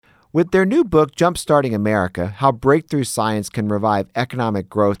With their new book, Jumpstarting America, How Breakthrough Science Can Revive Economic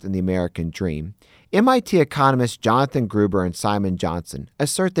Growth in the American Dream, MIT economists Jonathan Gruber and Simon Johnson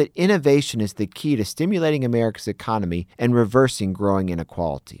assert that innovation is the key to stimulating America's economy and reversing growing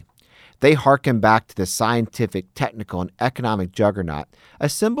inequality. They hearken back to the scientific, technical, and economic juggernaut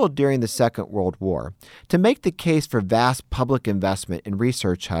assembled during the Second World War to make the case for vast public investment in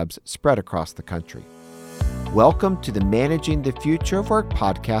research hubs spread across the country. Welcome to the Managing the Future of Work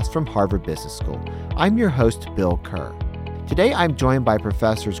podcast from Harvard Business School. I'm your host, Bill Kerr. Today, I'm joined by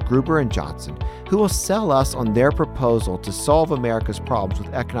Professors Gruber and Johnson, who will sell us on their proposal to solve America's problems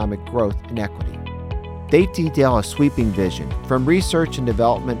with economic growth and equity. They detail a sweeping vision, from research and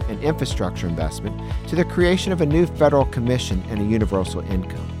development and infrastructure investment to the creation of a new federal commission and a universal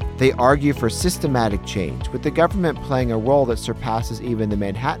income. They argue for systematic change, with the government playing a role that surpasses even the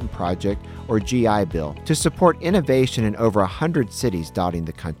Manhattan Project or GI Bill to support innovation in over 100 cities dotting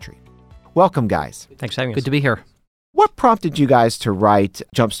the country. Welcome, guys. Thanks for having us. Good to be here. What prompted you guys to write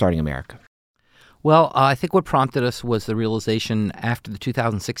Jumpstarting America? Well, I think what prompted us was the realization after the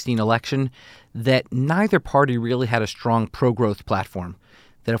 2016 election that neither party really had a strong pro-growth platform.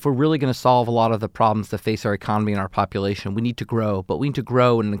 That if we're really going to solve a lot of the problems that face our economy and our population, we need to grow, but we need to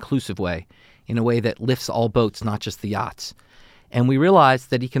grow in an inclusive way, in a way that lifts all boats, not just the yachts. And we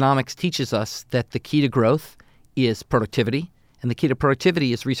realized that economics teaches us that the key to growth is productivity, and the key to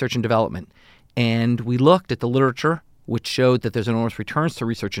productivity is research and development. And we looked at the literature, which showed that there's enormous returns to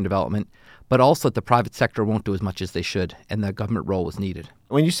research and development, but also that the private sector won't do as much as they should, and the government role was needed.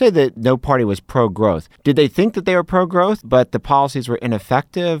 When you say that no party was pro-growth, did they think that they were pro-growth, but the policies were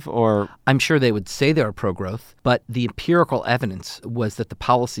ineffective, or? I'm sure they would say they were pro-growth, but the empirical evidence was that the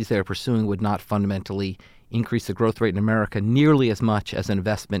policies they were pursuing would not fundamentally increase the growth rate in America nearly as much as an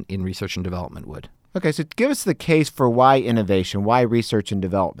investment in research and development would. Okay, so give us the case for why innovation, why research and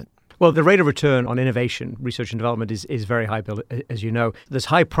development. Well, the rate of return on innovation, research and development is very high, Bill, as you know. There's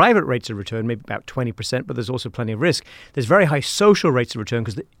high private rates of return, maybe about 20%, but there's also plenty of risk. There's very high social rates of return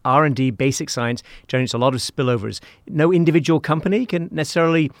because the R&D, basic science, generates a lot of spillovers. No individual company can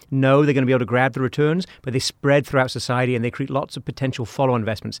necessarily know they're going to be able to grab the returns, but they spread throughout society and they create lots of potential follow-on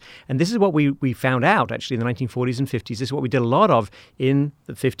investments. And this is what we found out, actually, in the 1940s and 50s. This is what we did a lot of in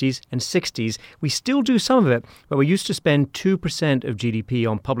the 50s and 60s. We still do some of it, but we used to spend 2% of GDP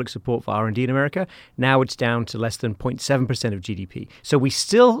on public support for R&D in America. Now it's down to less than 0.7% of GDP. So we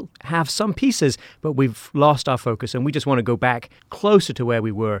still have some pieces, but we've lost our focus, and we just want to go back closer to where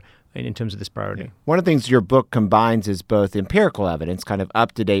we were in terms of this priority. Yeah. One of the things your book combines is both empirical evidence, kind of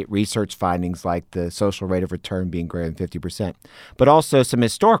up-to-date research findings like the social rate of return being greater than 50%, but also some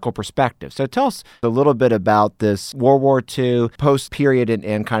historical perspective. So tell us a little bit about this World War II post-period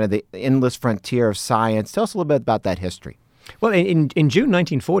and kind of the endless frontier of science. Tell us a little bit about that history. Well, in June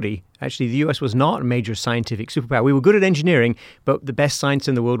 1940, actually, the U.S. was not a major scientific superpower. We were good at engineering, but the best science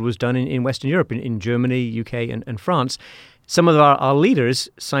in the world was done in Western Europe, in Germany, UK, and France. Some of our leaders,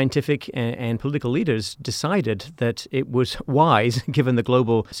 scientific and political leaders, decided that it was wise, given the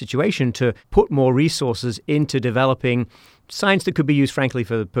global situation, to put more resources into developing science that could be used, frankly,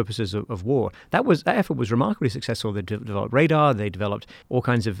 for the purposes of war. That effort was remarkably successful. They developed radar. They developed all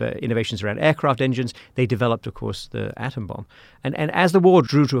kinds of innovations around aircraft engines. They developed, of course, the atom bomb. And as the war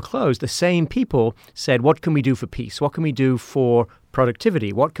drew to a close, the same people said, what can we do for peace? What can we do for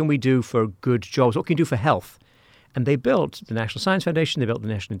productivity? What can we do for good jobs? What can we do for health? And they built the National Science Foundation, they built the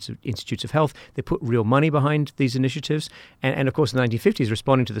National Institutes of Health, they put real money behind these initiatives. And of course, in the 1950s,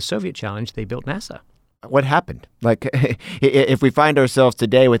 responding to the Soviet challenge, they built NASA. What happened? Like, if we find ourselves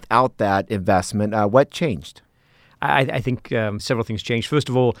today without that investment, what changed? I think several things changed. First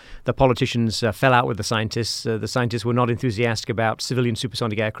of all, the politicians fell out with the scientists. The scientists were not enthusiastic about civilian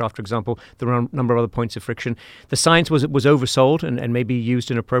supersonic aircraft, for example. There were a number of other points of friction. The science was oversold and maybe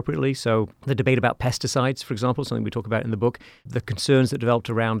used inappropriately. So the debate about pesticides, for example, something we talk about in the book, the concerns that developed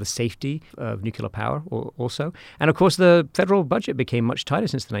around the safety of nuclear power also. And of course, the federal budget became much tighter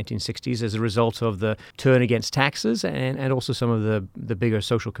since the 1960s as a result of the turn against taxes and also some of the bigger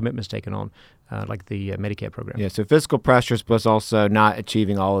social commitments taken on, like the Medicare program. Yeah, so fiscal pressures plus also not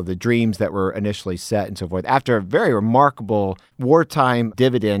achieving all of the dreams that were initially set and so forth. After a very remarkable wartime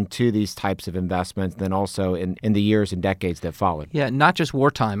dividend to these types of investments, then also in the years and decades that followed. Yeah, not just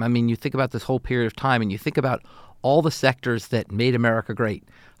wartime. I mean, you think about this whole period of time and you think about all the sectors that made America great,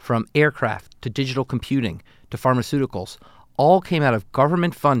 from aircraft to digital computing to pharmaceuticals, all came out of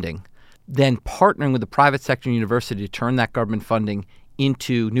government funding, then partnering with the private sector and university to turn that government funding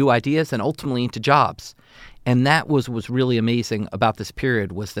into new ideas and ultimately into jobs. And that was really amazing about this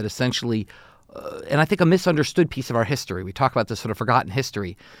period, was that essentially and I think a misunderstood piece of our history. We talk about this sort of forgotten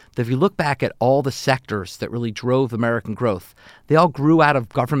history, that if you look back at all the sectors that really drove American growth, they all grew out of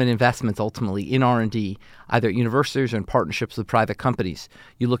government investments ultimately in R&D, either at universities or in partnerships with private companies.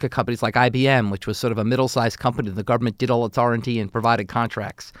 You look at companies like IBM, which was sort of a middle-sized company. The government did all its R&D and provided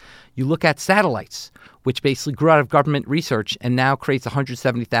contracts. You look at satellites, which basically grew out of government research and now creates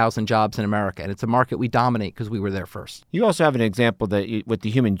 170,000 jobs in America. And it's a market we dominate because we were there first. You also have an example with the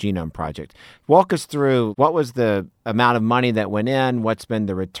Human Genome Project. Walk us through what was the amount of money that went in, what's been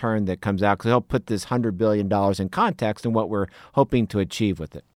the return that comes out, because it'll put this $100 billion in context and what we're hoping to achieve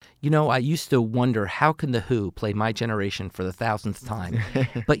with it. You know, I used to wonder, how can The Who play My Generation for the 1,000th time?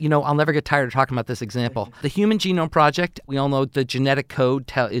 But, I'll never get tired of talking about this example. The Human Genome Project, we all know the genetic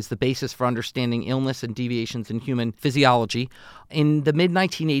code is the basis for understanding illness and deviations in human physiology. In the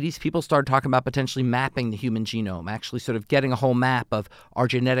mid-1980s, people started talking about potentially mapping the human genome, actually sort of getting a whole map of our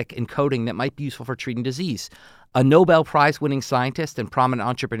genetic encoding that might be useful for treating disease. A Nobel Prize-winning scientist and prominent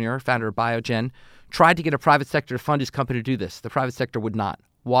entrepreneur, founder of Biogen, tried to get a private sector to fund his company to do this. The private sector would not.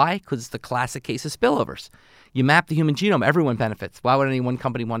 Why? Because it's the classic case of spillovers. You map the human genome, everyone benefits. Why would any one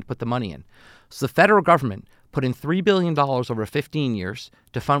company want to put the money in? So the federal government put in $3 billion over 15 years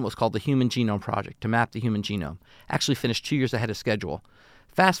to fund what's called the Human Genome Project, to map the human genome. Actually finished 2 years ahead of schedule.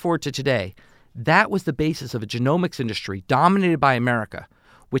 Fast forward to today, that was the basis of a genomics industry dominated by America,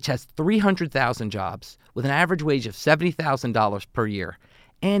 which has 300,000 jobs with an average wage of $70,000 per year,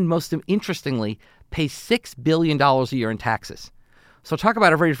 and most interestingly, pays $6 billion a year in taxes. So talk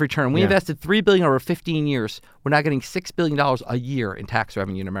about a rate of return. We invested $3 billion over 15 years. We're now getting $6 billion a year in tax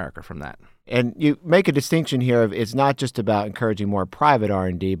revenue in America from that. And you make a distinction here of it's not just about encouraging more private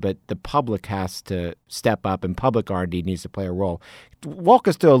R&D, but the public has to step up and public R&D needs to play a role. Walk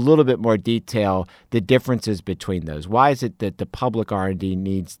us through a little bit more detail, the differences between those. Why is it that the public R&D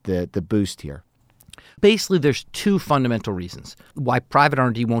needs the boost here? Basically, there's two fundamental reasons why private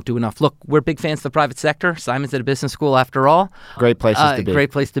R&D won't do enough. Look, we're big fans of the private sector. Simon's at a business school after all. Great places to be.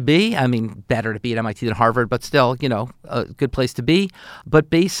 Great place to be. I mean, better to be at MIT than Harvard, but still, a good place to be. But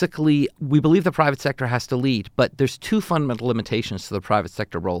basically, we believe the private sector has to lead. But there's two fundamental limitations to the private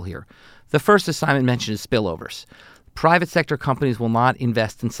sector role here. The first, as Simon mentioned, is spillovers. Private sector companies will not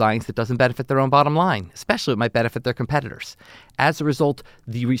invest in science that doesn't benefit their own bottom line, especially if it might benefit their competitors. As a result,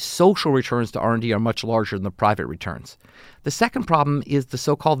 the social returns to R&D are much larger than the private returns. The second problem is the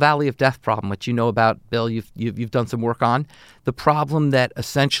so-called valley of death problem, which you know about, Bill. You've done some work on. The problem that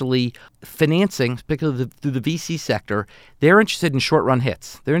essentially financing, particularly through the VC sector, they're interested in short-run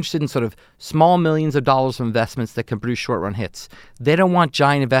hits. They're interested in sort of small millions of dollars of investments that can produce short-run hits. They don't want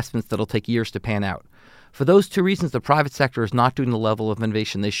giant investments that'll take years to pan out. For those two reasons, the private sector is not doing the level of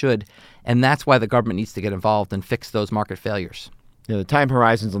innovation they should, and that's why the government needs to get involved and fix those market failures. The time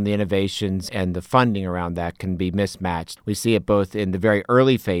horizons on the innovations and the funding around that can be mismatched. We see it both in the very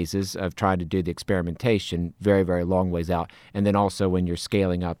early phases of trying to do the experimentation, very, very long ways out, and then also when you're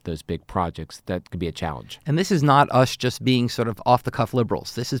scaling up those big projects, that could be a challenge. And this is not us just being sort of off-the-cuff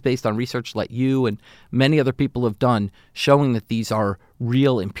liberals. This is based on research like you and many other people have done, showing that these are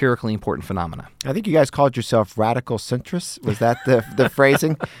real, empirically important phenomena. I think you guys called yourself radical centrists. Was that the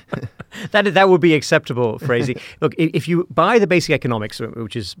phrasing? That would be acceptable phrasing. Look, if you buy the basic economics,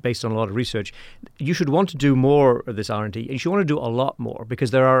 which is based on a lot of research, you should want to do more of this R&D. You should want to do a lot more because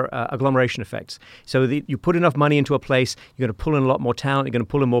there are agglomeration effects. So you put enough money into a place, you're going to pull in a lot more talent, you're going to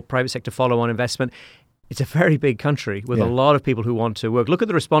pull in more private sector follow-on investment. It's a very big country with a lot of people who want to work. Look at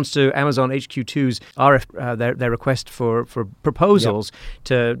the response to Amazon HQ2's their request for proposals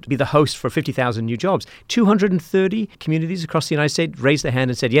to be the host for 50,000 new jobs. 230 communities across the United States raised their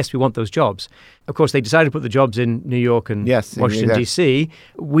hand and said, yes, we want those jobs. Of course, they decided to put the jobs in New York and Washington, D.C.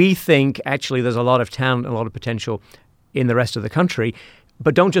 We think actually there's a lot of talent, a lot of potential in the rest of the country.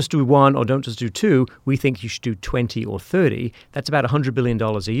 But don't just do one or don't just do two. We think you should do 20 or 30. That's about $100 billion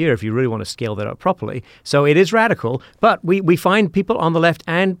a year if you really want to scale that up properly. So it is radical, but we find people on the left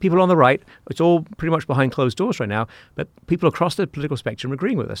and people on the right, it's all pretty much behind closed doors right now, but people across the political spectrum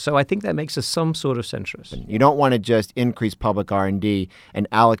agreeing with us. So I think that makes us some sort of centrist. You don't want to just increase public R&D and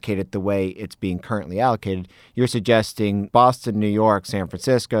allocate it the way it's being currently allocated. You're suggesting Boston, New York, San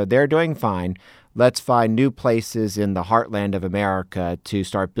Francisco, they're doing fine. Let's find new places in the heartland of America to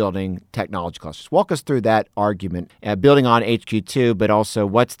start building technology clusters. Walk us through that argument, building on HQ2, but also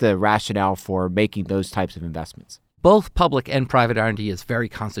what's the rationale for making those types of investments? Both public and private R&D is very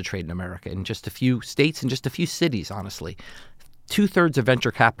concentrated in America, in just a few states and just a few cities, honestly. 2/3 of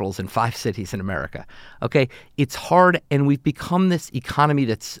venture capital is in 5 cities in America. Okay, it's hard, and we've become this economy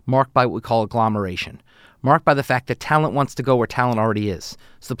that's marked by what we call agglomeration. marked by the fact that talent wants to go where talent already is.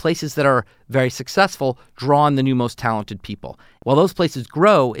 So the places that are very successful draw in the new most talented people. While those places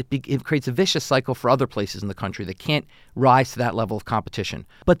grow, it creates a vicious cycle for other places in the country that can't rise to that level of competition.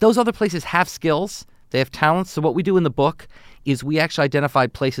 But those other places have skills. They have talents. So what we do in the book is we actually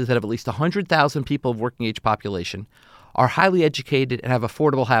identified places that have at least 100,000 people of working age population, are highly educated, and have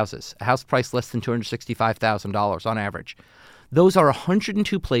affordable houses, a house price less than $265,000 on average. Those are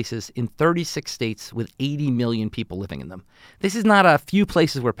 102 places in 36 states with 80 million people living in them. This is not a few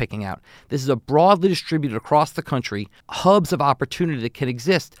places we're picking out. This is a broadly distributed across the country, hubs of opportunity that can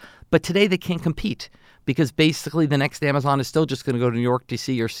exist, but today they can't compete because basically the next Amazon is still just going to go to New York,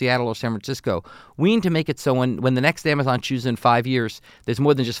 D.C., or Seattle, or San Francisco. We need to make it so when the next Amazon chooses in 5 years, there's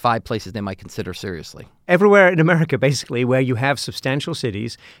more than just 5 places they might consider seriously. Everywhere in America, basically, where you have substantial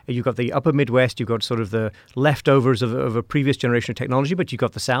cities, you've got the upper Midwest, you've got sort of the leftovers of a previous generation of technology, but you've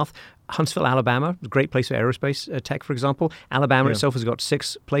got the South. Huntsville, Alabama, a great place for aerospace tech, for example. Alabama itself has got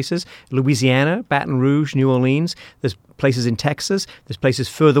 6 places. Louisiana, Baton Rouge, New Orleans. There's places in Texas. There's places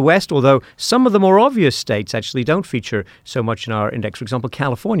further west, although some of the more obvious states actually don't feature so much in our index. For example,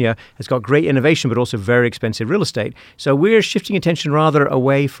 California has got great innovation, but also very expensive real estate. So we're shifting attention rather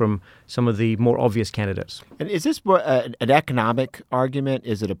away from some of the more obvious candidates. And is this more an economic argument?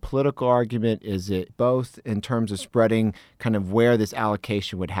 Is it a political argument? Is it both in terms of spreading kind of where this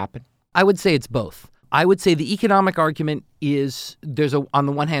allocation would happen? I would say it's both. I would say the economic argument is there's on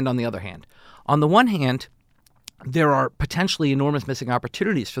the one hand, on the other hand. On the one hand, there are potentially enormous missing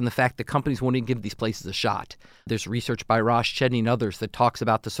opportunities from the fact that companies won't even give these places a shot. There's research by Ross Chedney and others that talks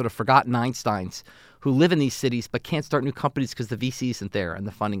about the sort of forgotten Einsteins who live in these cities but can't start new companies because the VC isn't there and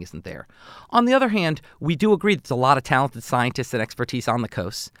the funding isn't there. On the other hand, we do agree there's a lot of talented scientists and expertise on the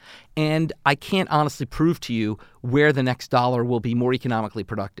coast, and I can't honestly prove to you where the next dollar will be more economically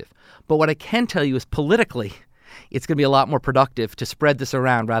productive. But what I can tell you is politically, it's going to be a lot more productive to spread this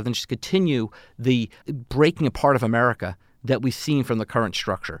around rather than just continue the breaking apart of America that we've seen from the current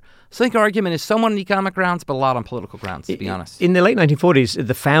structure. So I think our argument is somewhat on economic grounds, but a lot on political grounds, to be honest. In the late 1940s,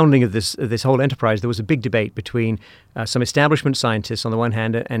 the founding of this whole enterprise, there was a big debate between some establishment scientists on the one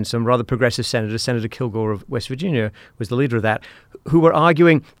hand and some rather progressive senators. Senator Kilgore of West Virginia was the leader of that, who were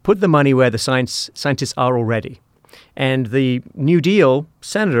arguing, put the money where the scientists are already. And the New Deal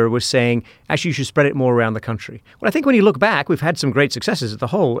senator was saying, actually, you should spread it more around the country. Well, I think when you look back, we've had some great successes. The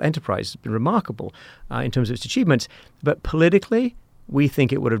whole enterprise has been remarkable in terms of its achievements. But politically, we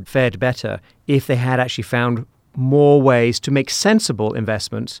think it would have fared better if they had actually found more ways to make sensible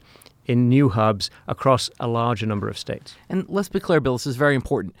investments in new hubs across a larger number of states. And let's be clear, Bill, this is very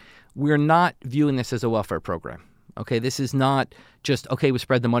important. We're not viewing this as a welfare program. Okay, this is not just, okay, we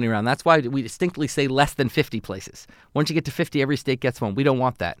spread the money around. That's why we distinctly say less than 50 places. Once you get to 50, every state gets one. We don't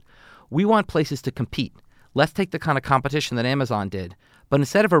want that. We want places to compete. Let's take the kind of competition that Amazon did. But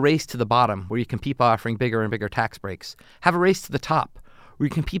instead of a race to the bottom where you compete by offering bigger and bigger tax breaks, have a race to the top where you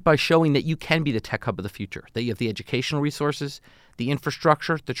compete by showing that you can be the tech hub of the future, that you have the educational resources, the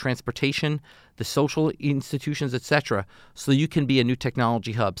infrastructure, the transportation, the social institutions, etc., so you can be a new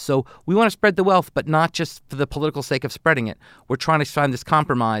technology hub. So we want to spread the wealth, but not just for the political sake of spreading it. We're trying to find this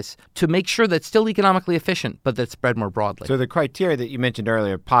compromise to make sure that it's still economically efficient, but that it's spread more broadly. So the criteria that you mentioned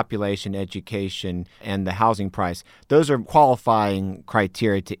earlier, population, education, and the housing price, those are qualifying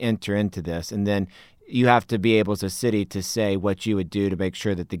criteria to enter into this. And then you have to be able as a city to say what you would do to make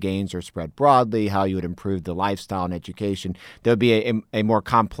sure that the gains are spread broadly, how you would improve the lifestyle and education. There would be a more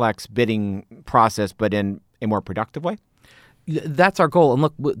complex bidding process, but in a more productive way? That's our goal. And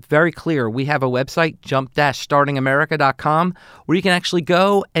look, very clear. We have a website, jump-startingamerica.com, where you can actually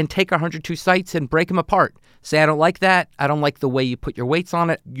go and take our 102 sites and break them apart. Say, I don't like that. I don't like the way you put your weights on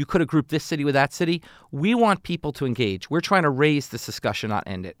it. You could have grouped this city with that city. We want people to engage. We're trying to raise this discussion, not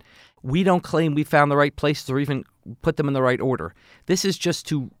end it. We don't claim we found the right places or even put them in the right order. This is just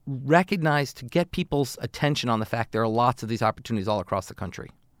to recognize, to get people's attention on the fact there are lots of these opportunities all across the country.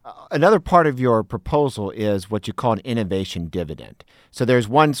 Another part of your proposal is what you call an innovation dividend. So there's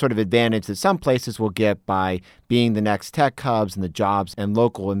one sort of advantage that some places will get by being the next tech hubs and the jobs and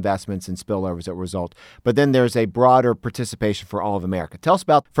local investments and spillovers that result. But then there's a broader participation for all of America. Tell us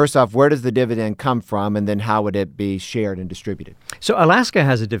about, first off, where does the dividend come from, and then how would it be shared and distributed? So Alaska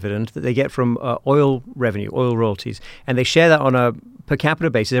has a dividend that they get from oil revenue, oil royalties, and they share that on a per capita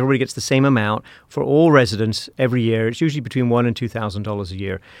basis. Everybody gets the same amount for all residents every year. It's usually between $1,000 and $2,000 a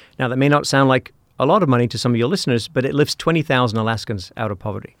year. Now, that may not sound like a lot of money to some of your listeners, but it lifts 20,000 Alaskans out of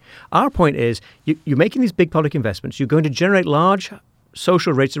poverty. Our point is you're making these big public investments. You're going to generate large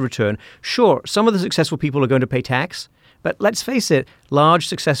social rates of return. Sure, some of the successful people are going to pay tax, but let's face it, large,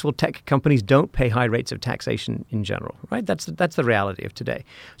 successful tech companies don't pay high rates of taxation in general, right? That's the reality of today.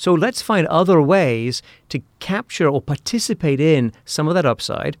 So let's find other ways to capture or participate in some of that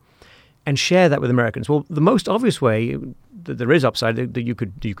upside and share that with Americans. Well, the most obvious way that there is upside that you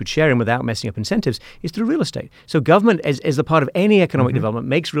could share in without messing up incentives is through real estate. So government, as a part of any economic development,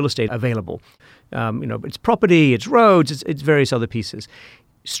 makes real estate available. It's property, it's roads, it's various other pieces.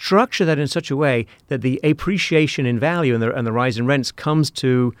 Structure that in such a way that the appreciation in value and the rise in rents comes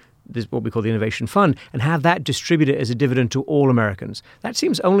to this, what we call the Innovation Fund, and have that distributed as a dividend to all Americans. That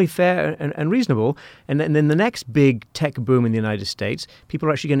seems only fair and reasonable. And then the next big tech boom in the United States, people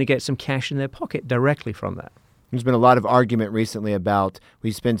are actually going to get some cash in their pocket directly from that. There's been a lot of argument recently about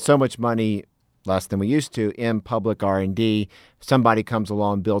we spend so much money, less than we used to, in public R&D. Somebody comes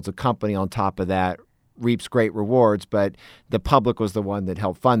along, builds a company on top of that, reaps great rewards, but the public was the one that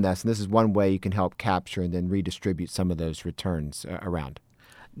helped fund this. And this is one way you can help capture and then redistribute some of those returns around.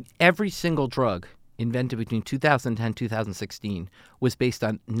 Every single drug invented between 2010 and 2016 was based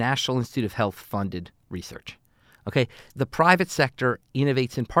on National Institute of Health funded research. Okay, the private sector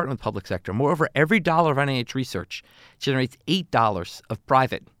innovates in partner with the public sector. Moreover, every dollar of NIH research generates $8 of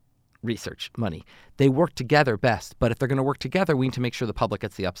private research money. They work together best, but if they're going to work together, we need to make sure the public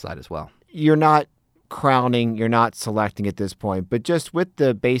gets the upside as well. You're not crowning, you're not selecting at this point, but just with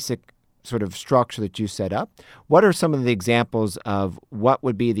the basic sort of structure that you set up, what are some of the examples of what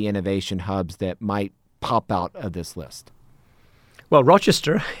would be the innovation hubs that might pop out of this list? Well,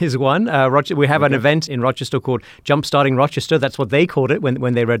 Rochester is one. We have an event in Rochester called Jumpstarting Rochester. That's what they called it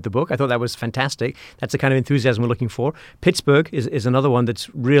when they read the book. I thought that was fantastic. That's the kind of enthusiasm we're looking for. Pittsburgh is another one that's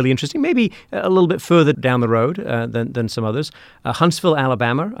really interesting, maybe a little bit further down the road than some others. Huntsville,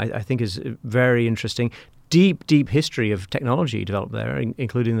 Alabama, I think is very interesting. Deep history of technology developed there,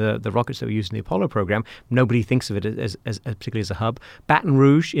 including the rockets that were used in the Apollo program. Nobody thinks of it as particularly as a hub. Baton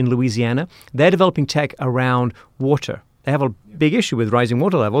Rouge in Louisiana, they're developing tech around water. They have a big issue with rising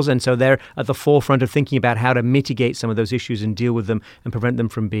water levels, and so they're at the forefront of thinking about how to mitigate some of those issues and deal with them and prevent them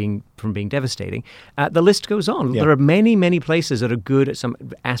from being devastating. The list goes on. Yeah. There are many places that are good at some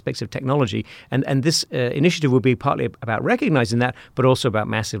aspects of technology, and this initiative will be partly about recognizing that, but also about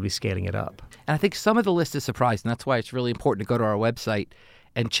massively scaling it up. And I think some of the list is surprising. That's why it's really important to go to our website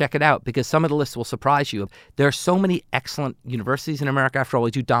and check it out, because some of the lists will surprise you. There are so many excellent universities in America. After all,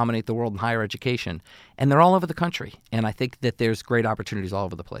 we do dominate the world in higher education, and they're all over the country. And I think that there's great opportunities all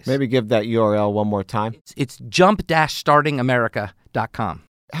over the place. Maybe give that URL one more time. It's jump-startingamerica.com.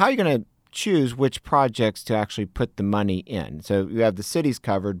 How are you going to choose which projects to actually put the money in? So you have the cities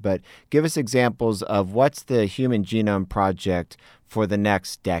covered, but give us examples of what's the Human Genome Project for the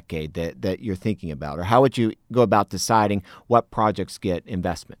next decade that you're thinking about, or how would you go about deciding what projects get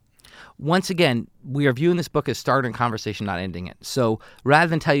investment? Once again, we are viewing this book as starting a conversation, not ending it. So rather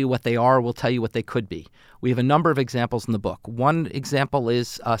than tell you what they are, we'll tell you what they could be. We have a number of examples in the book. One example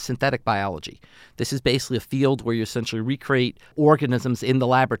is synthetic biology. This is basically a field where you essentially recreate organisms in the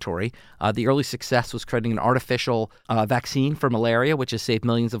laboratory. The early success was creating an artificial vaccine for malaria, which has saved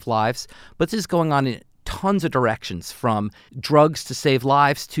millions of lives. But this is going on in tons of directions, from drugs to save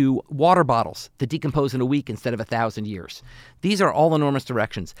lives to water bottles that decompose in a week instead of 1,000 years. These are all enormous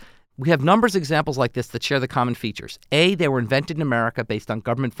directions. We have numbers of examples like this that share the common features. A, they were invented in America based on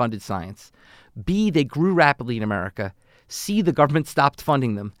government-funded science. B, they grew rapidly in America. C, the government stopped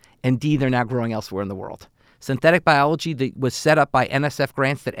funding them. And D, they're now growing elsewhere in the world. Synthetic biology that was set up by NSF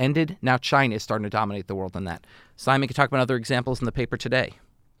grants that ended. Now China is starting to dominate the world in that. Simon can talk about other examples in the paper today.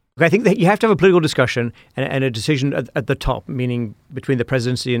 I think that you have to have a political discussion and a decision at the top, meaning between the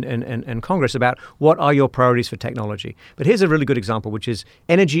presidency and Congress, about what are your priorities for technology. But here's a really good example, which is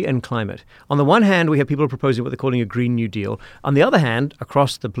energy and climate. On the one hand, we have people proposing what they're calling a Green New Deal. On the other hand,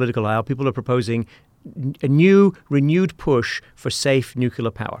 across the political aisle, people are proposing a new, renewed push for safe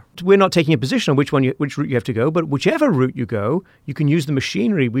nuclear power. We're not taking a position on which route you have to go, but whichever route you go, you can use the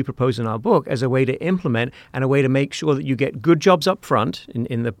machinery we propose in our book as a way to implement and a way to make sure that you get good jobs up front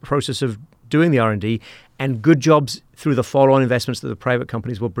in the process of doing the R&D, and good jobs through the follow-on investments that the private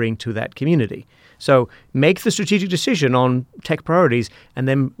companies will bring to that community. So make the strategic decision on tech priorities and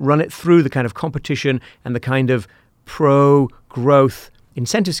then run it through the kind of competition and the kind of pro-growth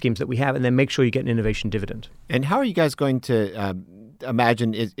incentive schemes that we have, and then make sure you get an innovation dividend. And how are you guys going to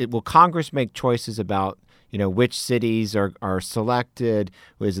imagine, will Congress make choices about, which cities are selected?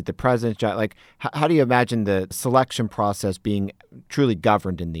 Is it the president's job? Like, how do you imagine the selection process being truly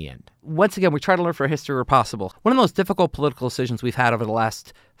governed in the end? Once again, we try to learn from history where possible. One of the most difficult political decisions we've had over the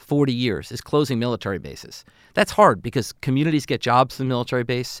last 40 years is closing military bases. That's hard because communities get jobs from the military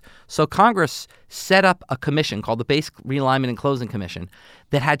base. So Congress set up a commission called the Base Realignment and Closing Commission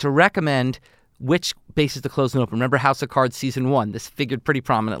that had to recommend which bases to close and open. Remember House of Cards Season 1? This figured pretty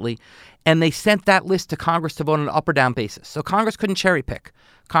prominently. And they sent that list to Congress to vote on an up or down basis. So Congress couldn't cherry pick.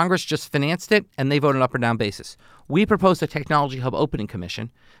 Congress just financed it, and they voted on an up or down basis. We proposed a Technology Hub Opening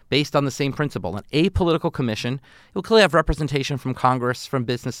Commission based on the same principle, an apolitical commission. It will clearly have representation from Congress, from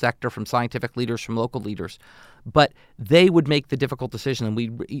business sector, from scientific leaders, from local leaders. But they would make the difficult decision,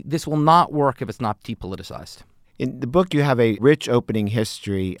 and this will not work if it's not depoliticized. In the book, you have a rich opening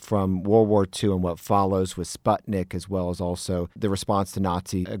history from World War II and what follows with Sputnik, as well as also the response to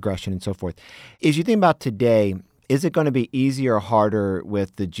Nazi aggression and so forth. As you think about today, is it going to be easier or harder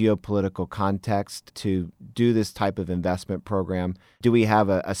with the geopolitical context to do this type of investment program? Do we have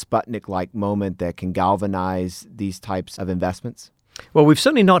a Sputnik-like moment that can galvanize these types of investments? Well, we've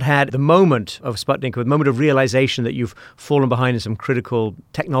certainly not had the moment of Sputnik, the moment of realization that you've fallen behind in some critical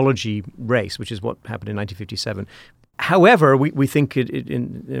technology race, which is what happened in 1957. However, we think,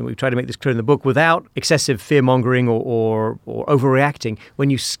 we try to make this clear in the book, without excessive fear-mongering or overreacting,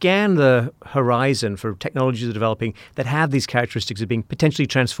 when you scan the horizon for technologies that are developing that have these characteristics of being potentially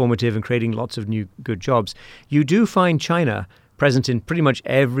transformative and creating lots of new good jobs, you do find China present in pretty much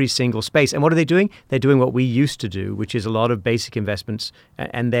every single space. And what are they doing? They're doing what we used to do, which is a lot of basic investments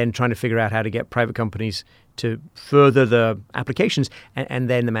and then trying to figure out how to get private companies to further the applications and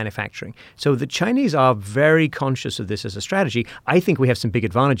then the manufacturing. So the Chinese are very conscious of this as a strategy. I think we have some big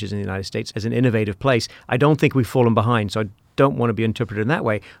advantages in the United States as an innovative place. I don't think we've fallen behind, so I don't want to be interpreted in that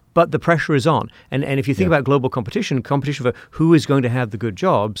way. But the pressure is on. And if you think about global competition for who is going to have the good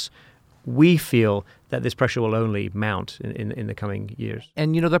jobs, we feel that this pressure will only mount in the coming years.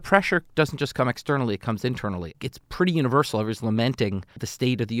 And, the pressure doesn't just come externally, it comes internally. It's pretty universal. Everyone's lamenting the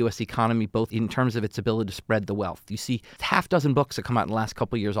state of the U.S. economy, both in terms of its ability to spread the wealth. You see half dozen books that come out in the last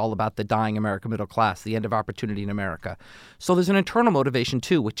couple of years all about the dying American middle class, the end of opportunity in America. So there's an internal motivation,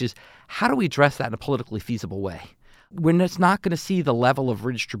 too, which is how do we address that in a politically feasible way? We're just not going to see the level of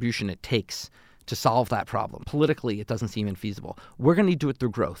redistribution it takes to solve that problem. Politically, it doesn't seem infeasible. We're going to need to do it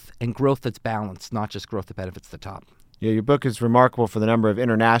through growth, and growth that's balanced, not just growth that benefits the top. Yeah, your book is remarkable for the number of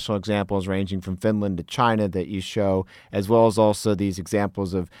international examples ranging from Finland to China that you show, as well as also these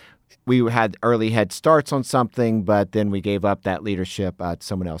examples of we had early head starts on something, but then we gave up that leadership to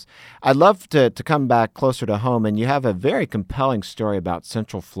someone else. I'd love to come back closer to home, and you have a very compelling story about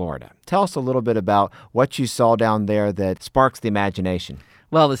Central Florida. Tell us a little bit about what you saw down there that sparks the imagination.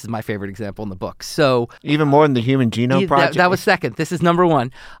 Well, this is my favorite example in the book. So even more than the Human Genome Project? That was second. This is number one.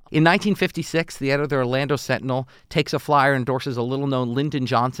 In 1956, the editor of the Orlando Sentinel takes a flyer and endorses a little-known Lyndon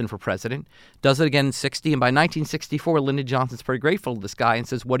Johnson for president, does it again in 60, and by 1964, Lyndon Johnson's pretty grateful to this guy and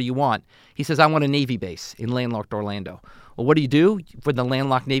says, what do you want? He says, I want a Navy base in landlocked Orlando. Well, what do? For the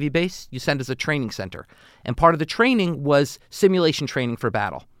landlocked Navy base, you send us a training center. And part of the training was simulation training for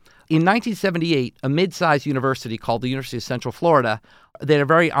battle. In 1978, a mid-sized university called the University of Central Florida, they had a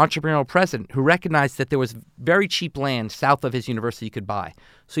very entrepreneurial president who recognized that there was very cheap land south of his university you could buy.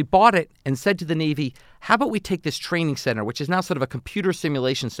 So he bought it and said to the Navy, how about we take this training center, which is now sort of a computer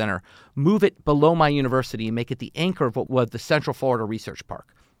simulation center, move it below my university and make it the anchor of what was the Central Florida Research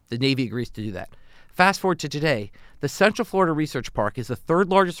Park. The Navy agrees to do that. Fast forward to today, the Central Florida Research Park is the third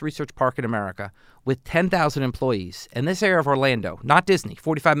largest research park in America with 10,000 employees. And this area of Orlando, not Disney,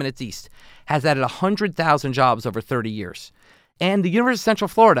 45 minutes east, has added 100,000 jobs over 30 years. And the University of Central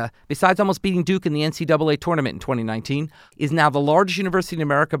Florida, besides almost beating Duke in the NCAA tournament in 2019, is now the largest university in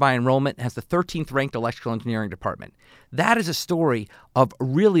America by enrollment and has the 13th ranked electrical engineering department. That is a story of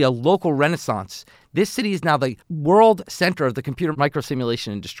really a local renaissance. This city is now the world center of the computer microsimulation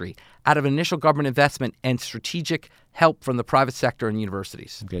industry out of initial government investment and strategic help from the private sector and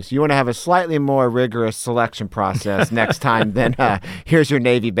universities. Okay, so you want to have a slightly more rigorous selection process next time than here's your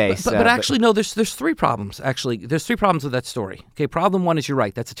Navy base. But actually, no, there's three problems, actually. There's three problems with that story. Okay, problem one is you're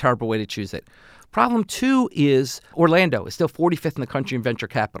right. That's a terrible way to choose it. Problem two is Orlando is still 45th in the country in venture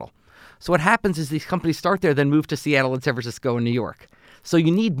capital. So what happens is these companies start there, then move to Seattle and San Francisco and New York. So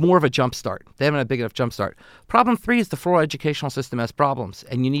you need more of a jump start. They haven't had a big enough jump start. Problem 3 is the floral educational system has problems,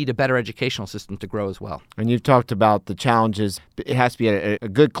 and you need a better educational system to grow as well. And you've talked about the challenges. It has to be a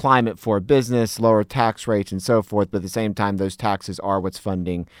good climate for business, lower tax rates and so forth, but at the same time, those taxes are what's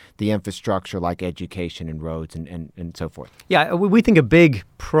funding the infrastructure like education and roads and so forth. Yeah, we think a big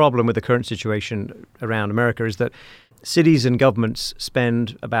problem with the current situation around America is that cities and governments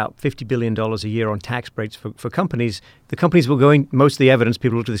spend about $50 billion a year on tax breaks for companies. The companies will go in, most of the evidence,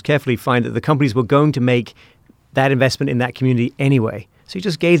 people look at this carefully, find that the companies were going to make that investment in that community anyway. So you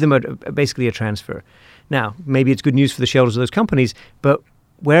just gave them basically a transfer. Now, maybe it's good news for the shareholders of those companies, but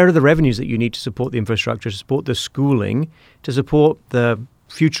where are the revenues that you need to support the infrastructure, to support the schooling, to support the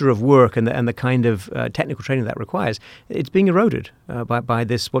future of work and the kind of technical training that requires? It's being eroded by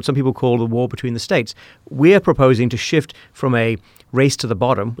this, what some people call the war between the states. We're proposing to shift from a race to the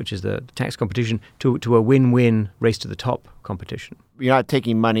bottom, which is the tax competition, to a win-win race to the top competition. You're not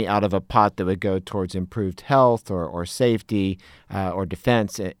taking money out of a pot that would go towards improved health or safety or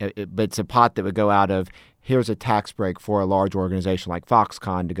defense, but it's a pot that would go out of, here's a tax break for a large organization like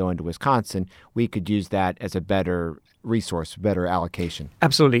Foxconn to go into Wisconsin. We could use that as a better resource, better allocation.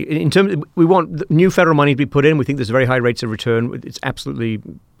 Absolutely. In terms, we want new federal money to be put in. We think there's very high rates of return. It's absolutely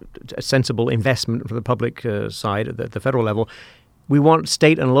a sensible investment from the public side at the federal level. We want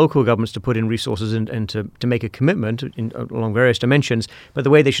state and local governments to put in resources and to make a commitment along various dimensions. But the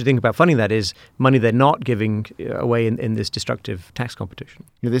way they should think about funding that is money they're not giving away in this destructive tax competition.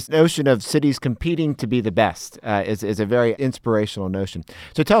 This notion of cities competing to be the best is a very inspirational notion.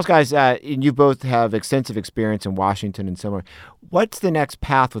 So tell us, guys, you both have extensive experience in Washington and similar. What's the next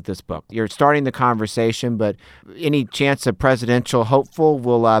path with this book? You're starting the conversation, but any chance a presidential hopeful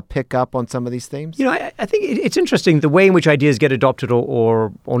will pick up on some of these themes? You know, I think it's interesting the way in which ideas get adopted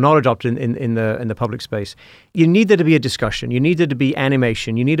or not adopted in the public space. You need there to be a discussion. You need there to be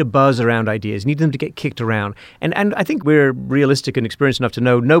animation. You need a buzz around ideas. You need them to get kicked around. And I think we're realistic and experienced enough to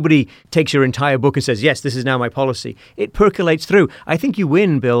know nobody takes your entire book and says, yes, this is now my policy. It percolates through. I think you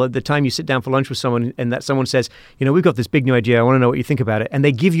win, Bill, at the time you sit down for lunch with someone and that someone says, you know, we've got this big new idea. I want to know what you think about it. And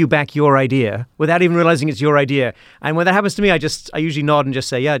they give you back your idea without even realizing it's your idea. And when that happens to me, I usually nod and just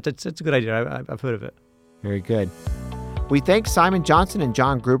say, yeah, that's a good idea. I've heard of it. Very good. We thank Simon Johnson and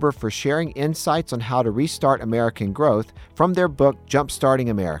John Gruber for sharing insights on how to restart American growth from their book, Jumpstarting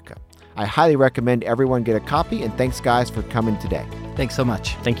America. I highly recommend everyone get a copy, and thanks, guys, for coming today. Thanks so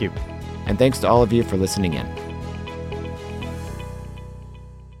much. Thank you. And thanks to all of you for listening in.